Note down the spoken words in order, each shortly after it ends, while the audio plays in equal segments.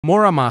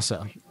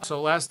Muramasa.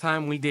 So last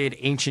time we did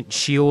Ancient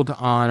Shield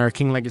on our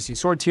King Legacy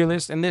sword tier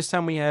list, and this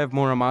time we have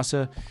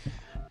Muramasa.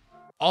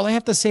 All I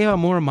have to say about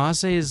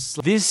Muramasa is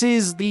this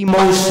is the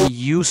most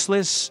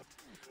useless.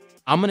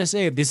 I'm gonna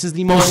say this is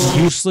the most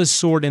useless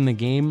sword in the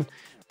game.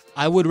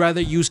 I would rather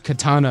use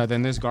katana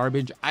than this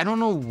garbage. I don't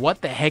know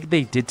what the heck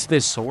they did to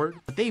this sword,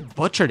 but they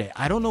butchered it.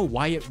 I don't know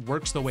why it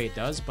works the way it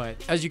does,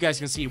 but as you guys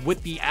can see,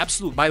 with the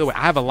absolute, by the way,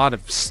 I have a lot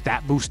of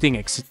stat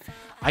boosting.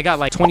 I got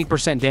like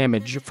 20%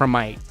 damage from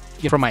my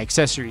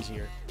accessories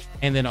here,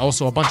 and then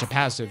also a bunch of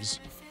passives.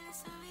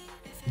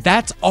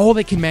 That's all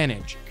they can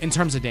manage in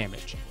terms of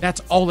damage.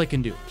 That's all they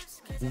can do.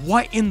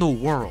 What in the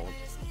world?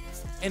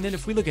 And then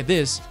if we look at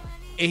this,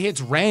 it hits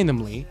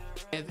randomly.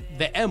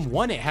 The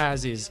M1 it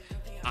has is,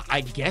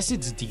 I guess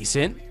it's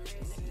decent.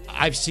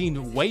 I've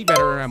seen way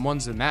better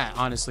M1s than that,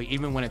 honestly,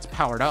 even when it's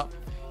powered up.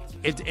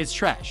 It's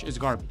trash. It's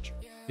garbage.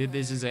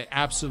 This is an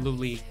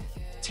absolutely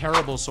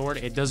terrible sword.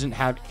 It doesn't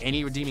have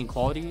any redeeming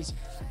qualities.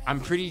 I'm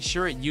pretty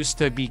sure it used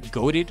to be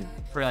goated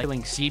for like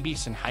killing sea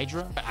beasts and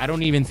Hydra. I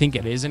don't even think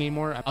it is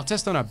anymore. I'll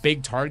test on a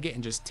big target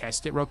and just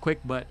test it real quick,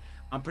 but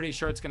I'm pretty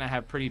sure it's gonna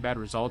have pretty bad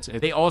results.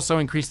 They also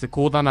increased the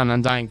cooldown on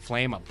Undying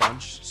Flame a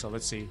bunch, so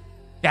let's see.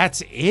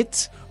 That's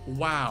it?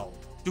 Wow.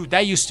 Dude,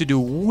 that used to do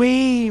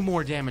way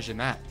more damage than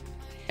that.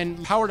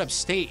 And powered up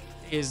state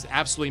is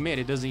absolutely mid.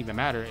 It doesn't even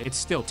matter. It's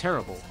still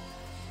terrible.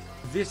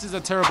 This is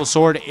a terrible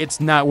sword. It's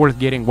not worth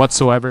getting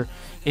whatsoever.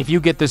 If you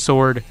get this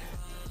sword,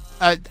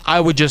 I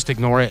would just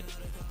ignore it.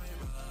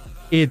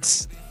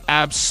 It's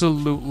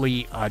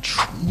absolutely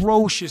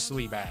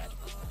atrociously bad.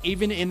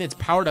 Even in its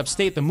powered up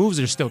state, the moves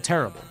are still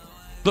terrible.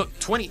 Look,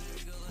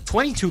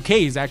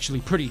 22k is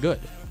actually pretty good.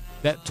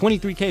 That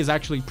 23k is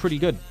actually pretty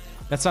good.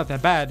 That's not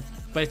that bad,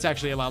 but it's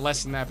actually a lot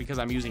less than that because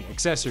I'm using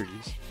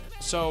accessories.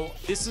 So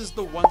this is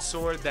the one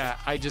sword that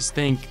I just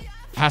think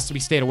has to be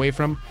stayed away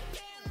from.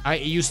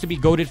 It used to be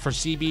goated for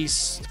sea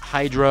beasts,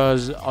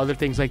 hydras, other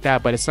things like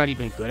that, but it's not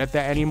even good at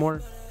that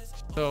anymore.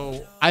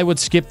 So I would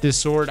skip this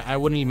sword. I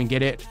wouldn't even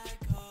get it.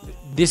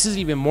 This is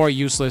even more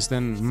useless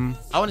than,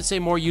 I want to say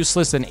more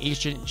useless than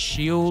Ancient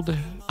Shield.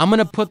 I'm going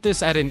to put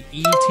this at an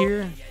E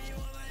tier.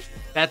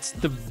 That's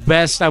the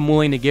best I'm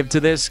willing to give to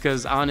this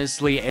because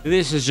honestly,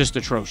 this is just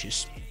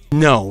atrocious.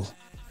 No.